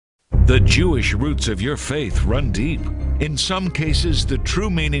The Jewish roots of your faith run deep. In some cases, the true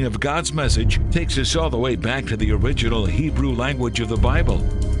meaning of God's message takes us all the way back to the original Hebrew language of the Bible.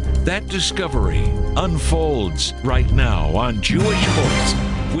 That discovery unfolds right now on Jewish Voice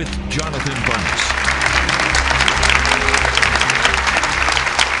with Jonathan Burness.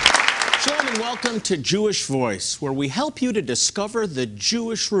 Shalom and welcome to Jewish Voice, where we help you to discover the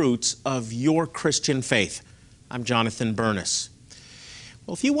Jewish roots of your Christian faith. I'm Jonathan Burness.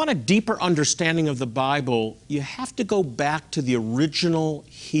 Well, if you want a deeper understanding of the Bible, you have to go back to the original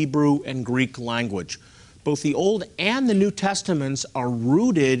Hebrew and Greek language. Both the Old and the New Testaments are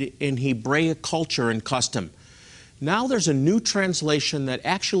rooted in Hebraic culture and custom. Now there's a new translation that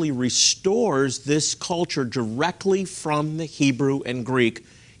actually restores this culture directly from the Hebrew and Greek.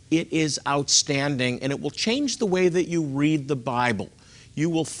 It is outstanding, and it will change the way that you read the Bible.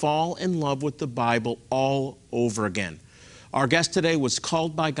 You will fall in love with the Bible all over again. Our guest today was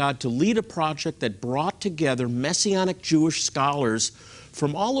called by God to lead a project that brought together Messianic Jewish scholars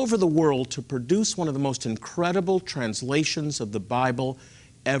from all over the world to produce one of the most incredible translations of the Bible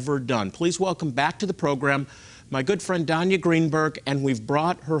ever done. Please welcome back to the program my good friend Danya Greenberg, and we've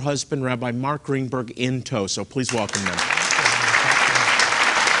brought her husband, Rabbi Mark Greenberg, in tow, so please welcome them.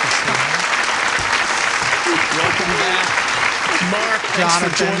 Welcome back, Mark. Thanks for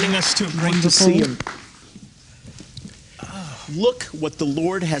joining us too. Great to see you. Look what the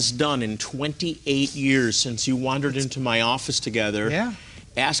Lord has done in 28 years since you wandered into my office together,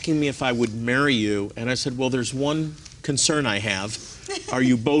 asking me if I would marry you. And I said, well, there's one concern I have. Are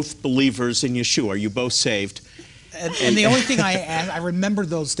you both believers in Yeshua? Are you both saved? And the only thing I remember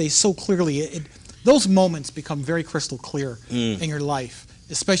those days so clearly, those moments become very crystal clear in your life,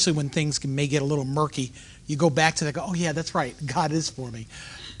 especially when things may get a little murky. You go back to that, go, oh yeah, that's right, God is for me.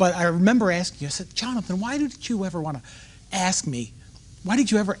 But I remember asking you, I said, Jonathan, why did you ever want to ask me, why did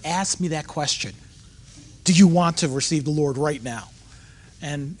you ever ask me that question? Do you want to receive the Lord right now?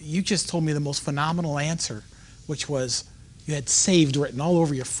 And you just told me the most phenomenal answer, which was you had saved written all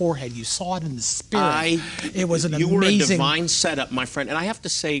over your forehead. You saw it in the spirit. It was an amazing... You were a divine setup, my friend. And I have to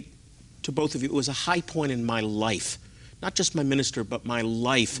say to both of you, it was a high point in my life. Not just my minister, but my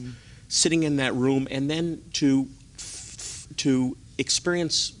life, sitting in that room and then to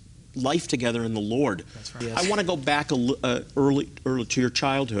experience life together in the Lord. That's right. I want to go back early to your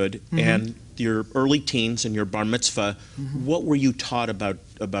childhood and your early teens and your bar mitzvah. What were you taught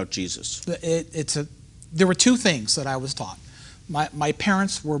about Jesus? There were two things that I was taught. My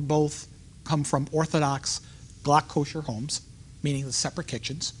parents were both come from Orthodox block kosher homes, meaning the separate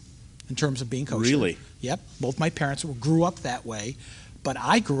kitchens in terms of being kosher. Really? Yep. Both my parents grew up that way, but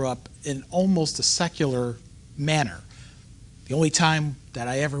I grew up in almost a secular manner. The only time that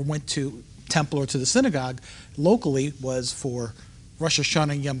I ever went to temple or to the synagogue locally was for Rosh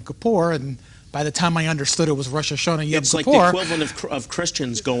Hashanah and Yom Kippur, and by the time I understood it was Rosh Hashanah and Yom Kippur... It's like the equivalent of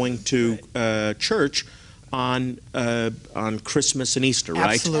Christians going to church on Christmas and Easter,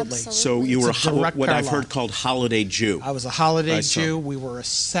 right? Absolutely. So you were what I've heard called holiday Jew. I was a holiday Jew. We were a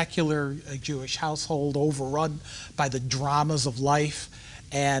secular Jewish household overrun by the dramas of life,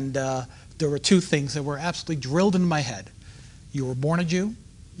 and there were two things that were absolutely drilled into my head. You were born a Jew,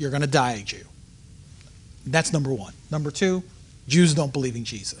 you're going to die a Jew. That's number one. Number two, Jews don't believe in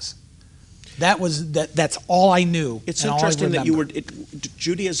Jesus. That's all I knew. It's interesting that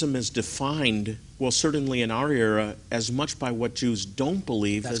Judaism is defined, well, certainly in our era, as much by what Jews don't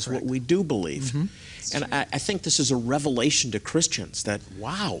believe as what we do believe. And I think this is a revelation to Christians that,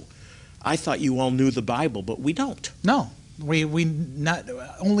 wow, I thought you all knew the Bible, but we don't. No, we not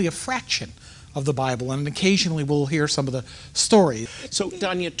only a fraction of the Bible, and occasionally we'll hear some of the stories. So,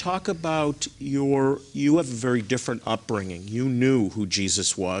 Danya, talk about you have a very different upbringing. You knew who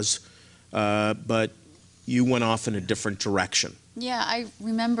Jesus was, but you went off in a different direction. Yeah, I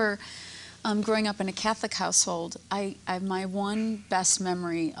remember growing up in a Catholic household. My one best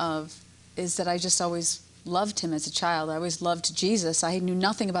memory is that I just always loved him as a child. I always loved Jesus. I knew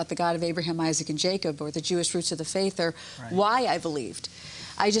nothing about the God of Abraham, Isaac, and Jacob, or the Jewish roots of the faith, or why I believed.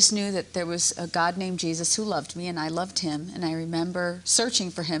 I just knew that there was a God named Jesus who loved me, and I loved him, and I remember searching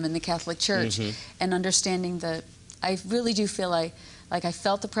for him in the Catholic Church and understanding that I really do feel like I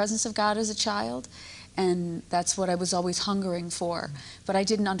felt the presence of God as a child, and that's what I was always hungering for. But I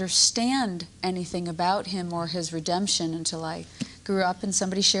didn't understand anything about him or his redemption until I grew up and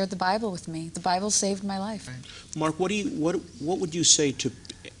somebody shared the Bible with me. The Bible saved my life. Mark, what would you say to...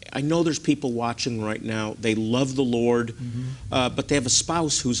 I know there's people watching right now, they love the Lord, but they have a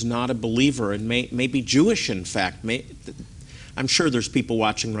spouse who's not a believer and may be Jewish, in fact. I'm sure there's people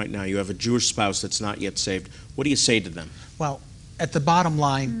watching right now, you have a Jewish spouse that's not yet saved. What do you say to them? Well, at the bottom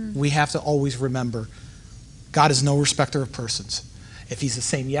line, we have to always remember God is no respecter of persons. If he's the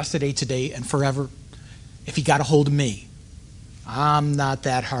same yesterday, today, and forever, if he got a hold of me, I'm not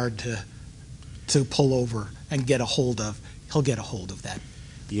that hard to pull over and get a hold of. He'll get a hold of that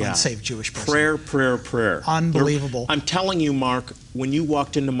unsaved Jewish person. Prayer. Unbelievable. I'm telling you, Mark, when you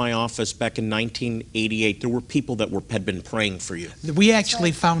walked into my office back in 1988, there were people that had been praying for you. We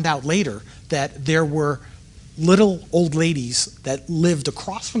actually found out later that there were little old ladies that lived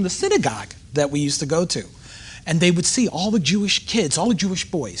across from the synagogue that we used to go to. And they would see all the Jewish kids, all the Jewish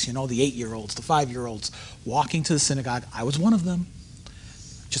boys, the 8-year-olds, the 5-year-olds, walking to the synagogue. I was one of them,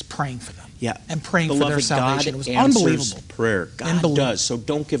 just praying for them. Yeah. And praying Beloved, for their salvation. God It was answers unbelievable. prayer. God does. So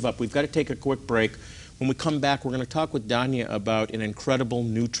don't give up. We've got to take a quick break. When we come back, we're going to talk with Danya about an incredible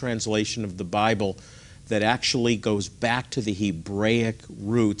new translation of the Bible that actually goes back to the Hebraic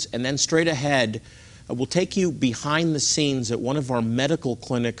roots. And then straight ahead, we'll take you behind the scenes at one of our medical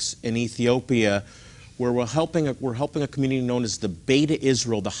clinics in Ethiopia, where we're helping a community known as the Beta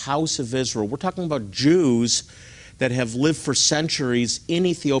Israel, the House of Israel. We're talking about Jews that have lived for centuries in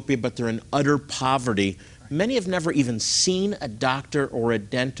Ethiopia, but they're in utter poverty. Many have never even seen a doctor or a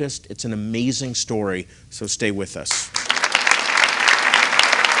dentist. It's an amazing story, so stay with us.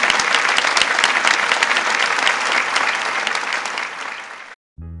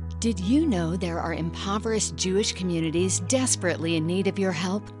 Did you know there are impoverished Jewish communities desperately in need of your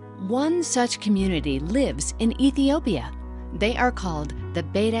help? One such community lives in Ethiopia. They are called the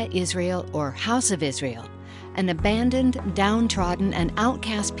Beta Israel or House of Israel, an abandoned, downtrodden, and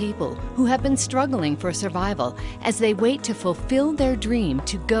outcast people who have been struggling for survival as they wait to fulfill their dream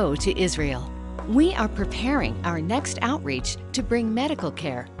to go to Israel. We are preparing our next outreach to bring medical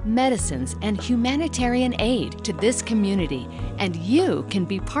care, medicines, and humanitarian aid to this community, and you can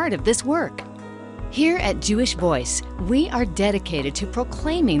be part of this work. Here at Jewish Voice, we are dedicated to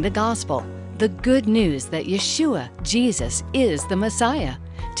proclaiming the gospel, the good news that Yeshua, Jesus, is the Messiah,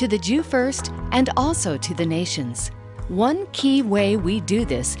 to the Jew first and also to the nations. One key way we do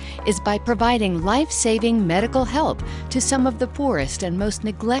this is by providing life-saving medical help to some of the poorest and most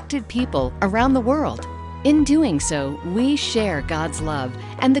neglected people around the world. In doing so, we share God's love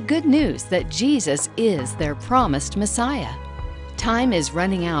and the good news that Jesus is their promised Messiah. Time is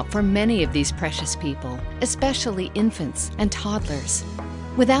running out for many of these precious people, especially infants and toddlers.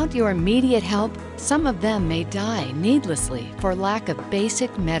 Without your immediate help, some of them may die needlessly for lack of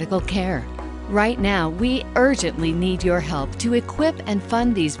basic medical care. Right now, we urgently need your help to equip and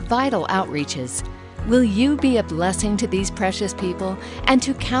fund these vital outreaches. Will you be a blessing to these precious people and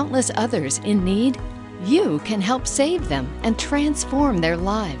to countless others in need? You can help save them and transform their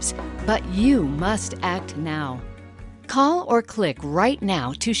lives, but you must act now. Call or click right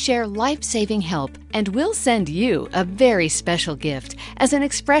now to share life-saving help, and we'll send you a very special gift as an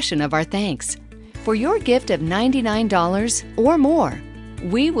expression of our thanks. For your gift of $99 or more,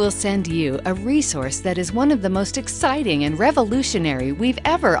 we will send you a resource that is one of the most exciting and revolutionary we've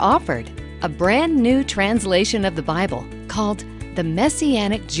ever offered, a brand new translation of the Bible called the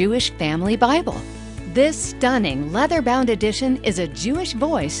Messianic Jewish Family Bible. This stunning leather-bound edition is a Jewish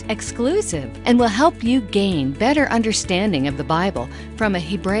Voice exclusive and will help you gain better understanding of the Bible from a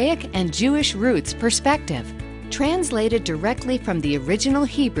Hebraic and Jewish roots perspective. Translated directly from the original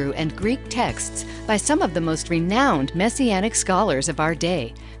Hebrew and Greek texts by some of the most renowned Messianic scholars of our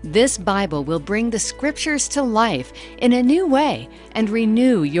day, this Bible will bring the Scriptures to life in a new way and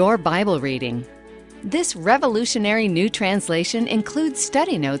renew your Bible reading. This revolutionary new translation includes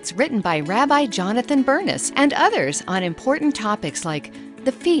study notes written by Rabbi Jonathan Bernis and others on important topics like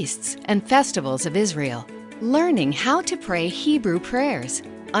the feasts and festivals of Israel, learning how to pray Hebrew prayers,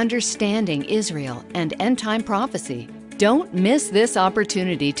 understanding Israel and end-time prophecy. Don't miss this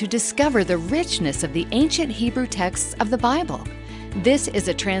opportunity to discover the richness of the ancient Hebrew texts of the Bible. This is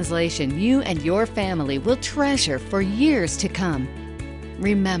a translation you and your family will treasure for years to come.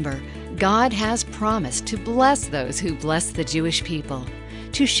 Remember, God has promised to bless those who bless the Jewish people,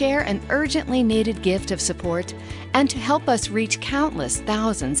 to share an urgently needed gift of support, and to help us reach countless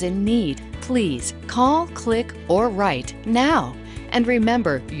thousands in need. Please call, click, or write now. And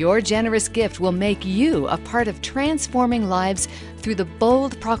remember, your generous gift will make you a part of transforming lives through the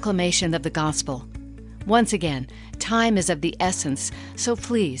bold proclamation of the gospel. Once again, time is of the essence, so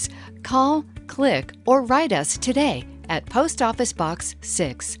please call, click, or write us today at Post Office Box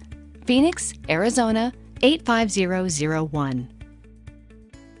 6, Phoenix, Arizona 85001.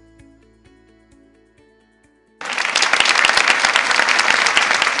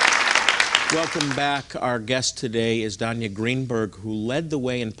 Welcome back. Our guest today is Danya Greenberg, who led the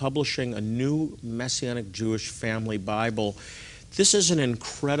way in publishing a new Messianic Jewish Family Bible This is an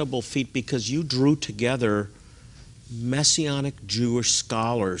incredible feat because you drew together Messianic Jewish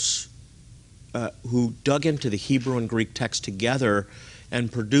scholars who dug into the Hebrew and Greek text together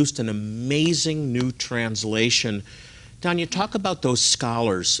and produced an amazing new translation. Tanya, talk about those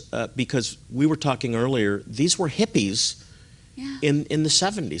scholars because we were talking earlier, these were hippies in the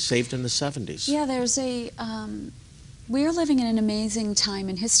 70s, saved in the 70s. Yeah, there's we're living in an amazing time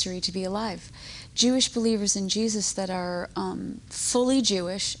in history to be alive. Jewish believers in Jesus that are fully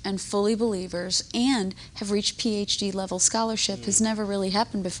Jewish and fully believers and have reached PhD level scholarship has never really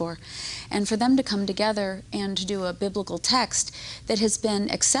happened before. And for them to come together and to do a biblical text that has been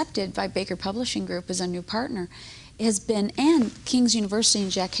accepted by Baker Publishing Group as a new partner has been, and King's University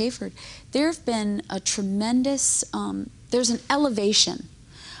and Jack Hayford, there have been a tremendous, there's an elevation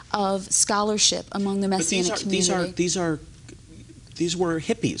of scholarship among the Messianic community. These were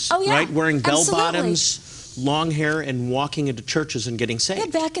hippies, oh, yeah, right? Wearing bell-bottoms, absolutely. long hair, and walking into churches and getting saved.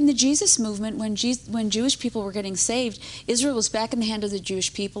 Yeah, back in the Jesus movement, when Jewish people were getting saved, Israel was back in the hand of the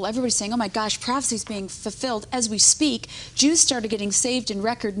Jewish people. Everybody's saying, oh my gosh, prophecy's being fulfilled. As we speak, Jews started getting saved in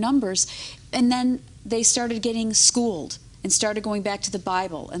record numbers, and then they started getting schooled and started going back to the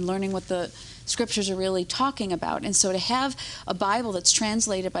Bible and learning what the scriptures are really talking about. And so to have a Bible that's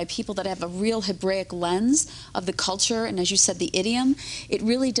translated by people that have a real Hebraic lens of the culture and, as you said, the idiom, it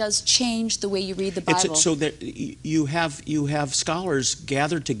really does change the way you read the Bible. So that you have scholars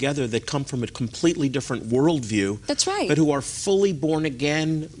gathered together that come from a completely different worldview. That's right. But who are fully born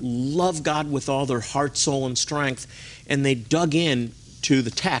again, love God with all their heart, soul, and strength, and they dug in to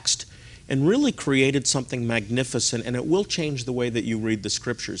the text and really created something magnificent, and it will change the way that you read the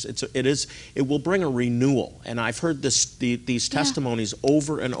scriptures. It will bring a renewal, and I've heard these testimonies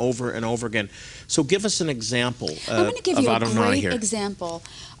over and over and over again. So give us an example I'm going to give you a great here. example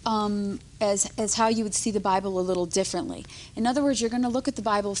as how you would see the Bible a little differently. In other words, you're going to look at the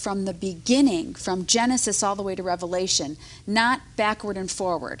Bible from the beginning, from Genesis all the way to Revelation, not backward and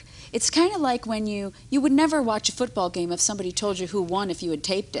forward. It's kind of like when you would never watch a football game if somebody told you who won if you had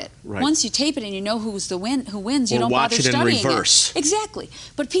taped it. Right. Once you tape it and you know who wins, you don't bother studying it. Or watch it in reverse. Exactly.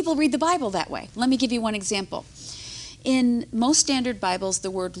 But people read the Bible that way. Let me give you one example. In most standard Bibles,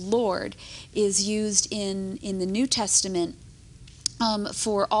 the word Lord is used in the New Testament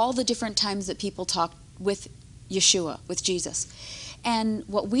for all the different times that people talk with Yeshua, with Jesus. And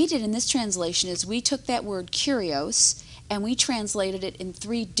what we did in this translation is we took that word kurios and we translated it in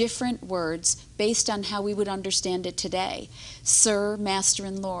 3 different words based on how we would understand it today. Sir, Master,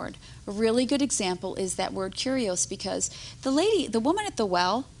 and Lord. A really good example is that word kurios, because the woman at the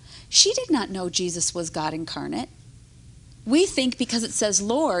well, she did not know Jesus was God incarnate. We think because it says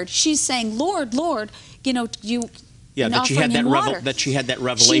Lord, she's saying, Lord, Lord, Yeah, that she had that revelation right off the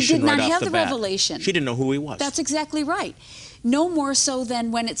bat. She did not have the revelation. She didn't know who he was. That's exactly right. No more so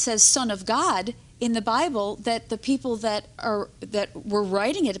than when it says Son of God in the Bible, that the people that were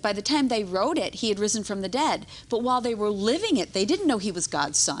writing it, by the time they wrote it, he had risen from the dead. But while they were living it, they didn't know he was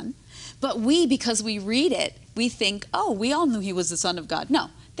God's son. But we, because we read it, we think, oh, we all knew he was the Son of God. No,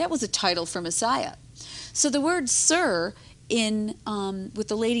 that was a title for Messiah. So the word sir with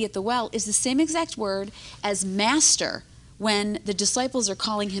the lady at the well is the same exact word as master when the disciples are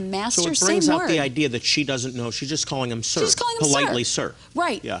calling him master. So it brings out the idea that she doesn't know. She's just calling him sir. She's calling him politely sir.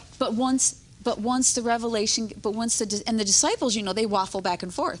 Right. Yeah. But once the revelation, and the disciples, they waffle back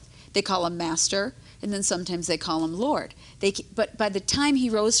and forth. They call him master, and then sometimes they call him Lord. But by the time he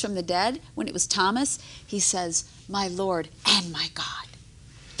rose from the dead, when it was Thomas, he says, my Lord and my God.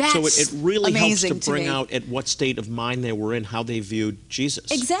 That's so it really helps to amazing bring me. out at what state of mind they were in, how they viewed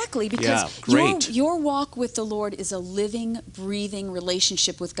Jesus. Exactly, because your walk with the Lord is a living, breathing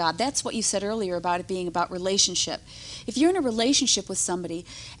relationship with God. That's what you said earlier about it being about relationship. If you're in a relationship with somebody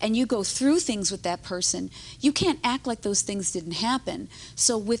and you go through things with that person, you can't act like those things didn't happen.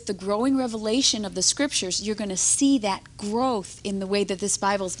 So with the growing revelation of the scriptures, you're going to see that growth in the way that this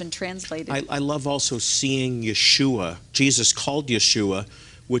Bible's been translated. I love also seeing Yeshua, Jesus called Yeshua,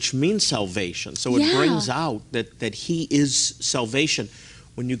 which means salvation. So it brings out that he is salvation.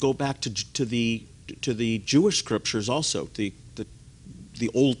 When you go back to the Jewish scriptures also, the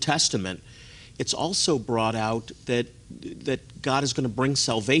Old Testament, it's also brought out that God is going to bring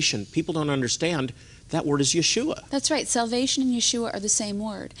salvation. People don't understand that word is Yeshua. That's right. Salvation and Yeshua are the same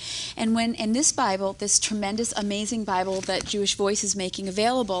word. And in this Bible, this tremendous, amazing Bible that Jewish Voice is making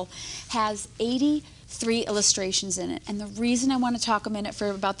available, has 80 3 illustrations in it. And the reason I want to talk a minute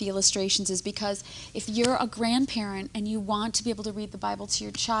about the illustrations is because if you're a grandparent and you want to be able to read the Bible to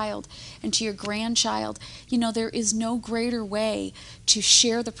your child and to your grandchild, you know, there is no greater way to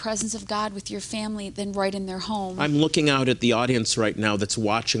share the presence of God with your family than right in their home. I'm looking out at the audience right now that's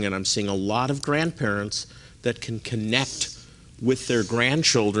watching, and I'm seeing a lot of grandparents that can connect with their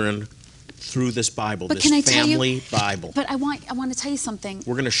grandchildren through this Bible, But this can I tell you- family Bible. But I want to tell you something.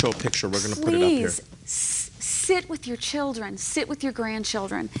 We're going to show a picture. We're going to put it up here. Please sit with your children, sit with your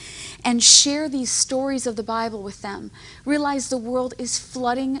grandchildren, and share these stories of the Bible with them. Realize the world is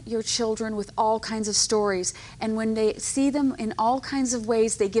flooding your children with all kinds of stories, and when they see them in all kinds of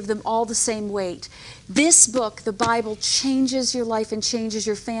ways, they give them all the same weight. This book, the Bible, changes your life and changes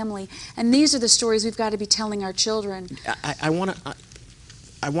your family, and these are the stories we've got to be telling our children.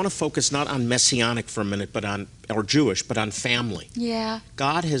 I want to focus not on Messianic for a minute, but or Jewish, but on family. Yeah.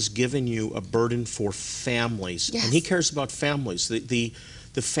 God has given you a burden for families, Yes. and He cares about families.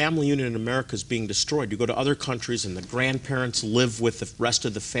 The family unit in America is being destroyed. You go to other countries, and the grandparents live with the rest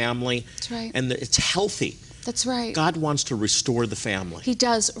of the family. That's right. And it's healthy. That's right. God wants to restore the family. He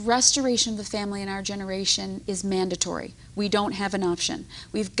does. Restoration of the family in our generation is mandatory. We don't have an option.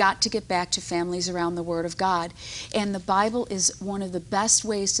 We've got to get back to families around the Word of God. And the Bible is one of the best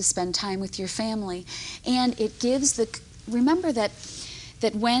ways to spend time with your family. And it gives remember that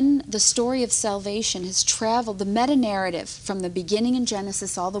when the story of salvation has traveled, the meta-narrative from the beginning in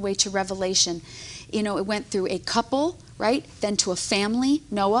Genesis all the way to Revelation, you know, it went through a couple, right? Then to a family,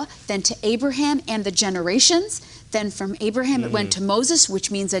 Noah, then to Abraham and the generations. Then from Abraham it went to Moses, which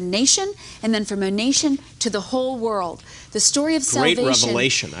means a nation, and then from a nation to the whole world. The story of Great salvation.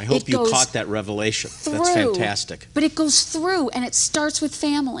 revelation. I hope you caught that revelation. That's fantastic. But it goes through, and it starts with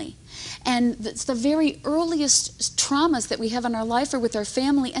family. And it's the very earliest traumas that we have in our life are with our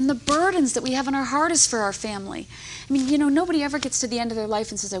family, and the burdens that we have in our heart is for our family. I mean, you know, nobody ever gets to the end of their life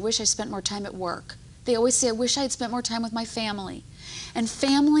and says, I wish I spent more time at work. They always say, I wish I had spent more time with my family. And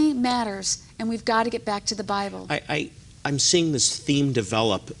family matters, and we've got to get back to the Bible. I'm seeing this theme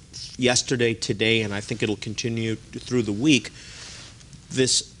develop yesterday, today, and I think it'll continue through the week.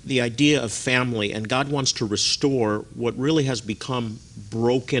 The idea of family, and God wants to restore what really has become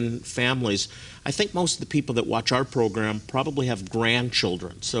broken families. I think most of the people that watch our program probably have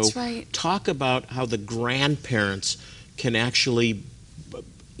grandchildren. So That's right. Talk about how the grandparents can actually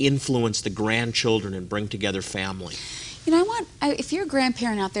influence the grandchildren and bring together family. You know, if you're a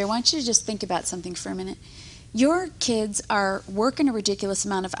grandparent out there, I want you to just think about something for a minute. Your kids are working a ridiculous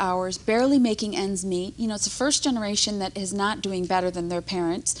amount of hours, barely making ends meet. You know, it's the first generation that is not doing better than their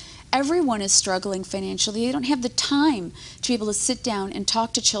parents. Everyone is struggling financially. They don't have the time to be able to sit down and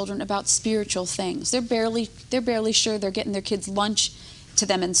talk to children about spiritual things. They're barely sure they're getting their kids lunch to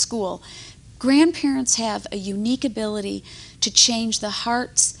them in school. Grandparents have a unique ability to change the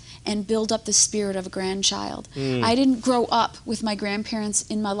hearts and build up the spirit of a grandchild. I didn't grow up with my grandparents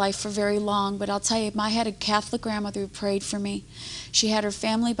in my life for very long, but I'll tell you, I had a Catholic grandmother who prayed for me. She had her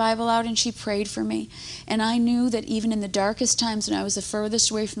family Bible out and she prayed for me. And I knew that even in the darkest times when I was the furthest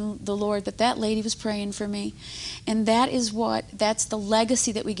away from the Lord, that lady was praying for me. And that's the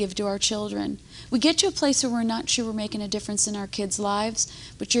legacy that we give to our children. We get to a place where we're not sure we're making a difference in our kids'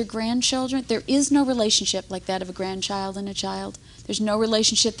 lives, but your grandchildren, there is no relationship like that of a grandchild and a child. There's no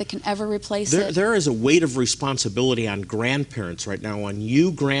relationship that can ever replace it. There is a weight of responsibility on grandparents right now, on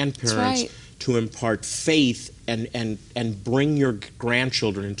you grandparents, right, to impart faith and bring your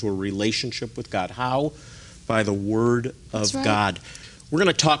grandchildren into a relationship with God. How? By the Word of right. God. We're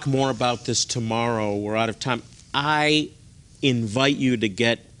going to talk more about this tomorrow. We're out of time. I invite you to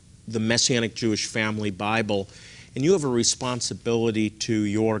get the Messianic Jewish Family Bible, and you have a responsibility to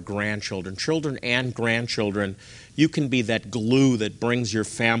your grandchildren, children and grandchildren. You can be that glue that brings your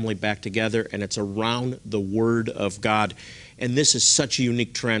family back together, and it's around the Word of God. And this is such a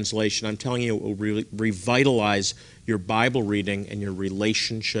unique translation. I'm telling you, it will revitalize your Bible reading and your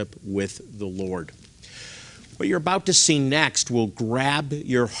relationship with the Lord. What you're about to see next will grab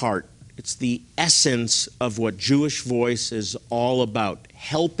your heart. It's the essence of what Jewish Voice is all about,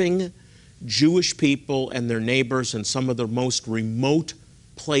 helping Jewish people and their neighbors in some of the most remote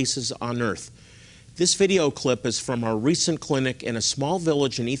places on earth. This video clip is from our recent clinic in a small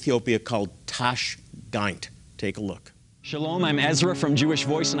village in Ethiopia called Tash Gaint. Take a look. Shalom, I'm Ezra from Jewish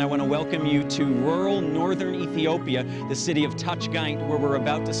Voice, and I want to welcome you to rural northern Ethiopia, the city of Touchgaint, where we're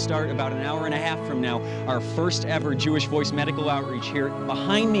about to start about an hour and a half from now, our first ever Jewish Voice medical outreach here.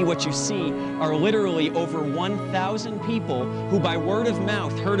 Behind me, what you see are literally over 1,000 people who by word of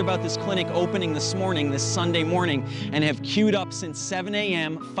mouth heard about this clinic opening this morning, this Sunday morning, and have queued up since 7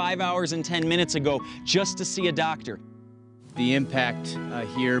 a.m., 5 hours and 10 minutes ago, just to see a doctor. The impact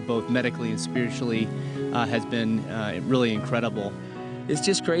here, both medically and spiritually, has been really incredible. It's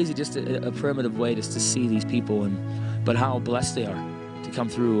just crazy, just a primitive way just to see these people, but how blessed they are to come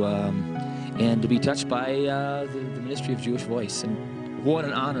through and to be touched by the ministry of Jewish Voice. And what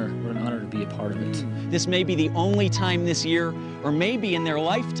an honor to be a part of it. This may be the only time this year, or maybe in their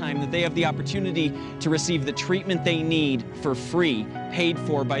lifetime, that they have the opportunity to receive the treatment they need for free, paid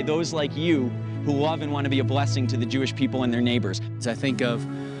for by those like you who love and want to be a blessing to the Jewish people and their neighbors. I think of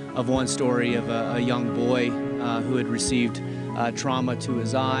one story of a young boy who had received trauma to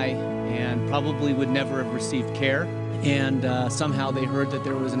his eye and probably would never have received care. And somehow they heard that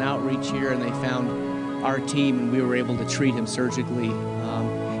there was an outreach here, and they found our team, and we were able to treat him surgically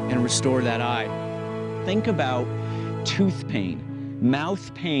and restore that eye. Think about tooth pain,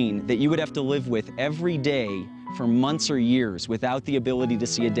 mouth pain that you would have to live with every day for months or years without the ability to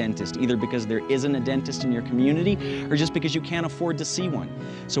see a dentist, either because there isn't a dentist in your community or just because you can't afford to see one.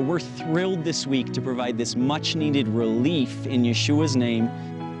 So we're thrilled this week to provide this much-needed relief in Yeshua's name.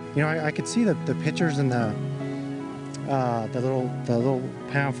 You know, I could see the pictures and the little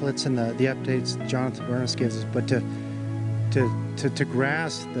pamphlets and the updates Jonathan Bernis gives us, but to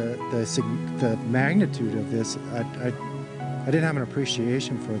grasp the magnitude of this, I didn't have an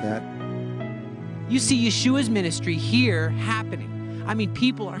appreciation for that. You see Yeshua's ministry here happening. I mean,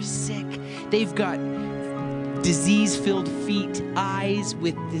 people are sick. They've got disease-filled feet, eyes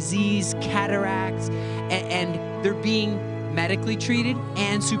with disease, cataracts, and they're being medically treated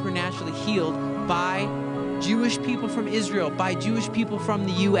and supernaturally healed by Jewish people from Israel, by Jewish people from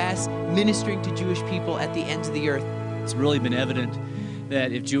the U.S., ministering to Jewish people at the ends of the earth. It's really been evident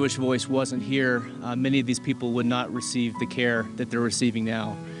that if Jewish Voice wasn't here, many of these people would not receive the care that they're receiving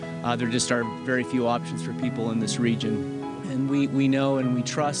now. There just are very few options for people in this region. And we know and we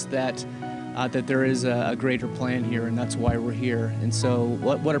trust that there is a greater plan here, and that's why we're here. And so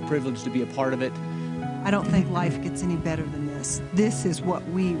what a privilege to be a part of it. I don't think life gets any better than this. This is what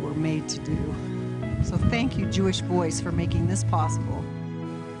we were made to do. So thank you, Jewish Voice, for making this possible.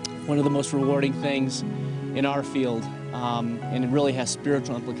 One of the most rewarding things in our field, and it really has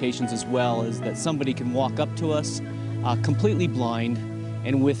spiritual implications as well, is that somebody can walk up to us completely blind,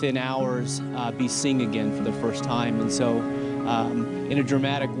 and within hours be seeing again for the first time. And so in a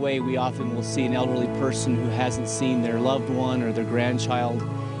dramatic way, we often will see an elderly person who hasn't seen their loved one or their grandchild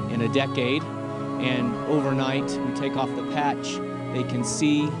in a decade, and overnight we take off the patch, they can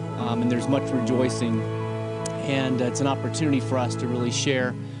see, and there's much rejoicing. And it's an opportunity for us to really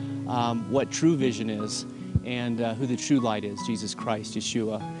share what true vision is and who the true light is, Jesus Christ,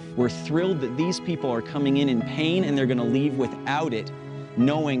 Yeshua. We're thrilled that these people are coming in pain, and they're going to leave without it,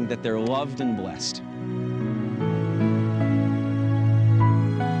 knowing that they're loved and blessed.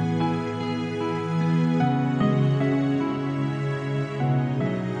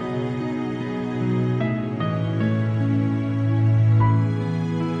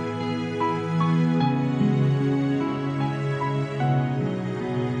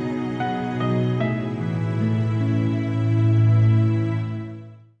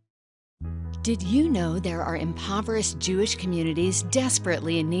 Did you know there are impoverished Jewish communities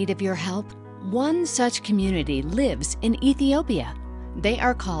desperately in need of your help? One such community lives in Ethiopia. They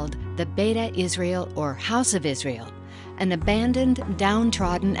are called the Beta Israel, or House of Israel, an abandoned,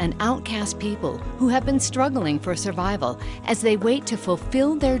 downtrodden, and outcast people who have been struggling for survival as they wait to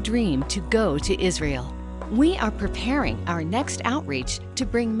fulfill their dream to go to Israel. We are preparing our next outreach to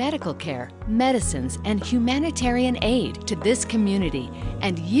bring medical care, medicines, and humanitarian aid to this community,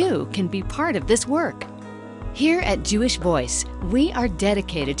 and you can be part of this work. Here at Jewish Voice, we are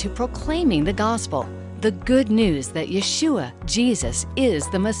dedicated to proclaiming the gospel, the good news that Yeshua, Jesus, is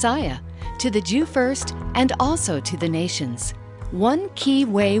the Messiah, to the Jew first and also to the nations. One key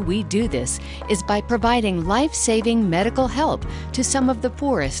way we do this is by providing life-saving medical help to some of the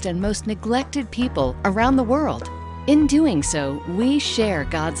poorest and most neglected people around the world. In doing so, we share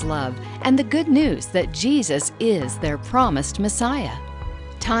God's love and the good news that Jesus is their promised Messiah.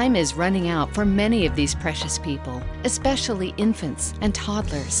 Time is running out for many of these precious people, especially infants and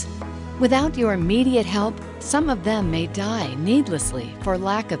toddlers. Without your immediate help, some of them may die needlessly for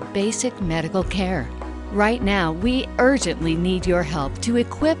lack of basic medical care. Right now, we urgently need your help to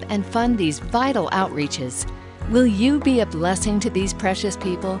equip and fund these vital outreaches. Will you be a blessing to these precious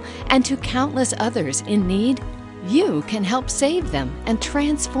people and to countless others in need? You can help save them and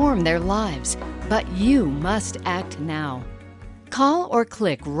transform their lives, but you must act now. Call or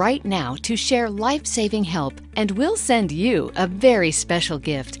click right now to share life-saving help, and we'll send you a very special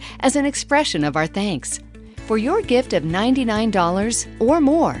gift as an expression of our thanks. For your gift of $99 or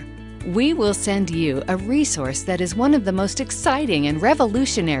more, we will send you a resource that is one of the most exciting and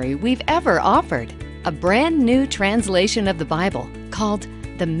revolutionary we've ever offered. A brand new translation of the Bible called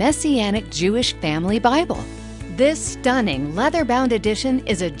the Messianic Jewish Family Bible. This stunning leather-bound edition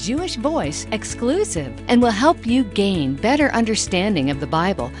is a Jewish Voice exclusive and will help you gain better understanding of the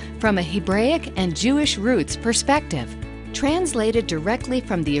Bible from a Hebraic and Jewish roots perspective. Translated directly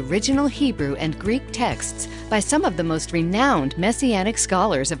from the original Hebrew and Greek texts by some of the most renowned Messianic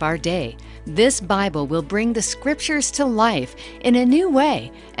scholars of our day, this Bible will bring the Scriptures to life in a new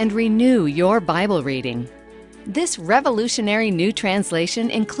way and renew your Bible reading. This revolutionary new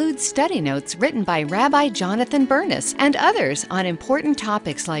translation includes study notes written by Rabbi Jonathan Bernis and others on important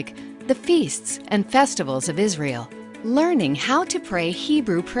topics like the feasts and festivals of Israel, learning how to pray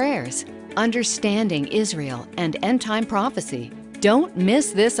Hebrew prayers, understanding Israel and end-time prophecy. Don't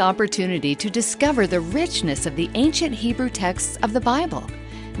miss this opportunity to discover the richness of the ancient Hebrew texts of the Bible.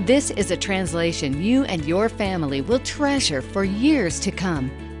 This is a translation you and your family will treasure for years to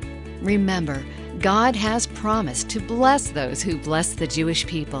come. Remember, God has promised to bless those who bless the Jewish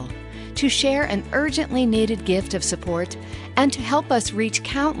people, to share an urgently needed gift of support, and to help us reach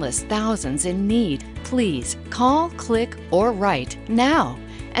countless thousands in need. Please call, click, or write now.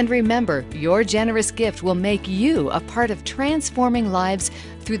 And remember, your generous gift will make you a part of transforming lives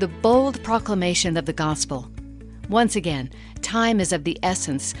through the bold proclamation of the gospel. Once again, time is of the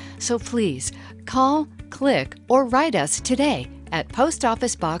essence, so please call, click, or write us today at Post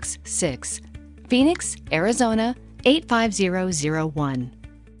Office Box 6, Phoenix, Arizona 85001.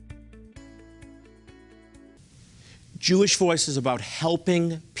 Jewish Voice is about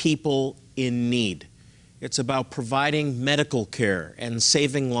helping people in need. It's about providing medical care and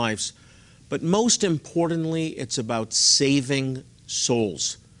saving lives. But most importantly, it's about saving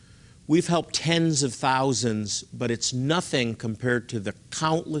souls. We've helped tens of thousands, but it's nothing compared to the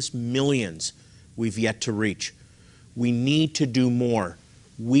countless millions we've yet to reach. We need to do more.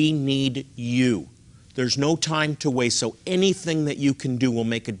 We need you. There's no time to waste, so anything that you can do will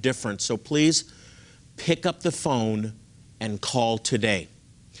make a difference. So please pick up the phone and call today.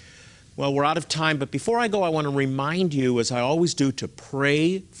 Well, we're out of time, but before I go, I want to remind you, as I always do, to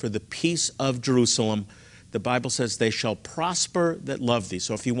pray for the peace of Jerusalem. The Bible says, they shall prosper that love thee.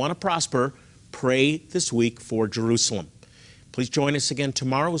 So if you want to prosper, pray this week for Jerusalem. Please join us again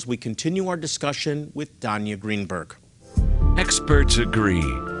tomorrow as we continue our discussion with Danya Greenberg. Experts agree.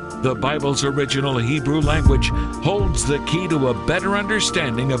 The Bible's original Hebrew language holds the key to a better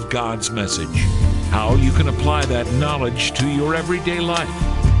understanding of God's message. How you can apply that knowledge to your everyday life.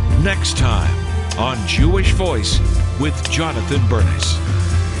 Next time on Jewish Voice with Jonathan Bernis.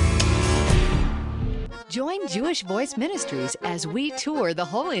 Join Jewish Voice Ministries as we tour the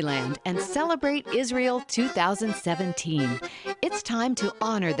Holy Land and celebrate Israel 2017. It's time to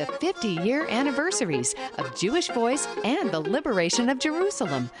honor the 50-year anniversaries of Jewish Voice and the liberation of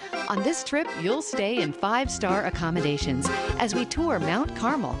Jerusalem. On this trip, you'll stay in 5-star accommodations as we tour Mount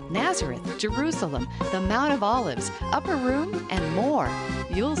Carmel, Nazareth, Jerusalem, the Mount of Olives, Upper Room, and more.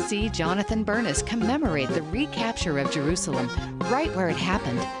 You'll see Jonathan Bernis commemorate the recapture of Jerusalem right where it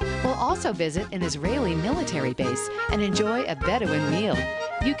happened. We'll also visit an Israeli military base and enjoy a Bedouin meal.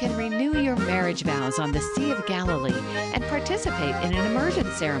 You can renew your marriage vows on the Sea of Galilee and participate in an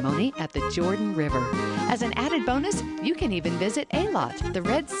immersion ceremony at the Jordan River. As an added bonus, you can even visit Eilat, the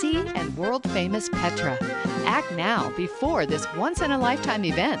Red Sea, and world-famous Petra. Act now before this once-in-a-lifetime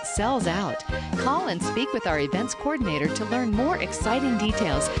event sells out. Call and speak with our events coordinator to learn more exciting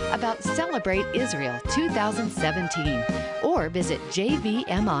details about Celebrate Israel 2017 or visit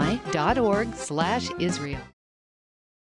jvmi.org/Israel.